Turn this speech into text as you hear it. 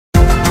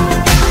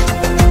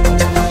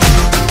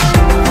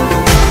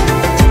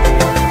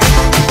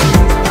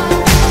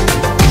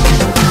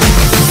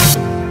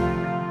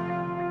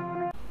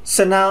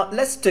So now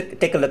let's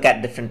take a look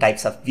at different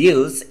types of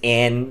views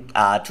in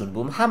Toon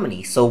Boom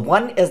Harmony. So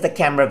one is the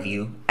camera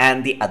view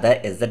and the other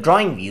is the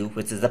drawing view,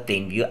 which is the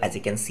plane view, as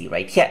you can see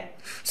right here.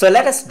 So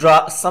let us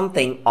draw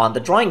something on the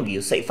drawing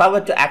view. So if I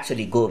were to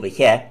actually go over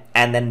here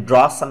and then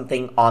draw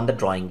something on the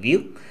drawing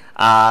view,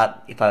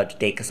 if I were to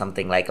take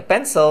something like a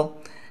pencil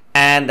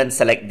and then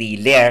select the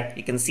layer,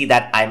 you can see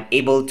that I'm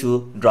able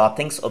to draw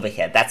things over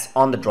here. That's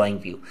on the drawing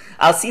view.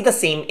 I'll see the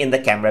same in the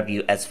camera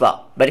view as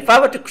well. But if I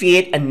were to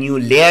create a new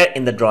layer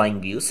in the drawing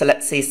view, so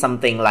let's say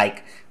something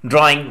like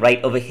drawing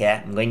right over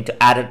here, I'm going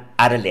to add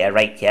a layer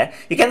right here.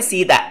 You can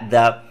see that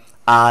the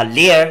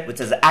layer which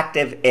is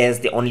active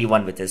is the only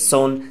one which is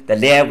shown. The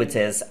layer which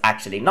is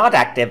actually not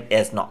active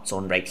is not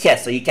shown right here.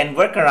 So you can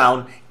work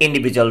around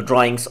individual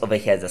drawings over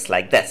here just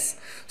like this.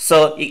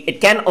 So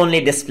it can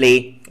only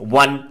display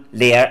one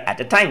layer at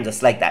a time,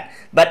 just like that.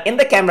 But in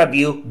the camera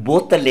view,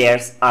 both the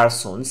layers are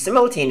shown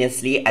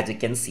simultaneously, as you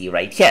can see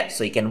right here.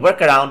 So you can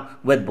work around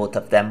with both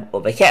of them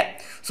over here.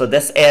 So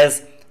this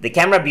is the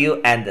camera view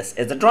and this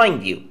is the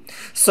drawing view.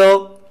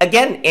 So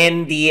again,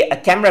 in the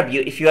camera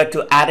view, if you were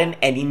to add in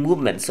any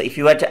movement, so if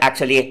you were to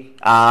actually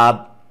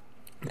add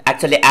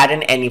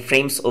in any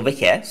frames over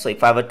here, so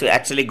if I were to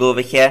actually go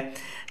over here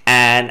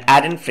and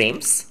add in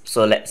frames,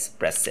 so let's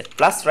press Shift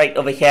plus right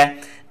over here,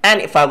 and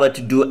if I were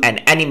to do an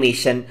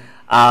animation,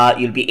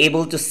 you'll be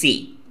able to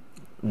see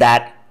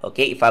that,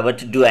 okay, if I were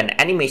to do an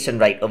animation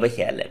right over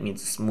here, let me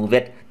just move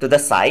it to the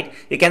side,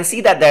 you can see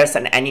that there's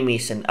an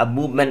animation, a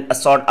movement, a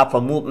sort of a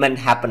movement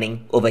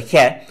happening over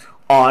here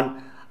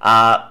on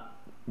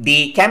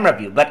the camera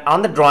view. But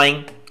on the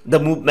drawing, the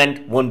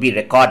movement won't be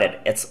recorded.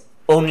 It's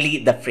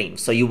only the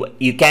frames. So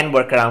you can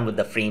work around with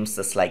the frames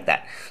just like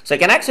that. So I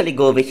can actually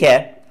go over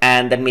here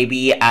and then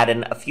maybe add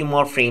in a few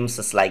more frames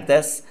just like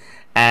this.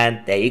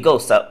 And there you go.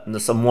 So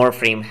some more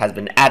frame has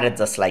been added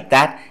just like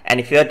that. And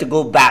if you were to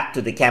go back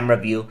to the camera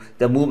view,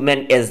 the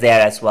movement is there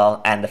as well,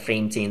 and the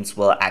frame change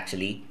will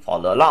actually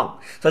follow along.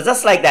 So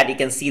just like that, you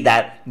can see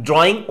that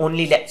drawing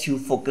only lets you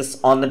focus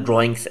on the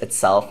drawings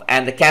itself,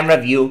 and the camera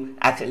view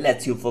actually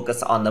lets you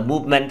focus on the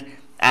movement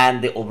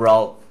and the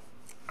overall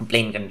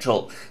plane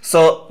control.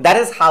 So that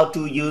is how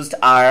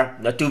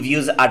the two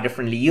views are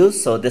differently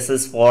used. So this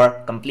is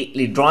for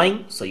completely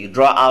drawing. So you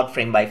draw out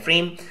frame by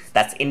frame.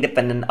 That's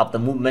independent of the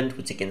movement,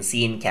 which you can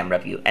see in camera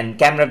view. And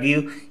camera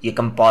view, you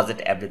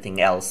composite everything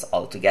else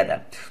all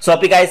together. So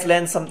hope you guys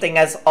learned something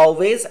as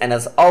always. And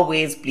as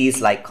always,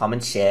 please like,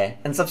 comment, share,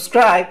 and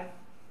subscribe.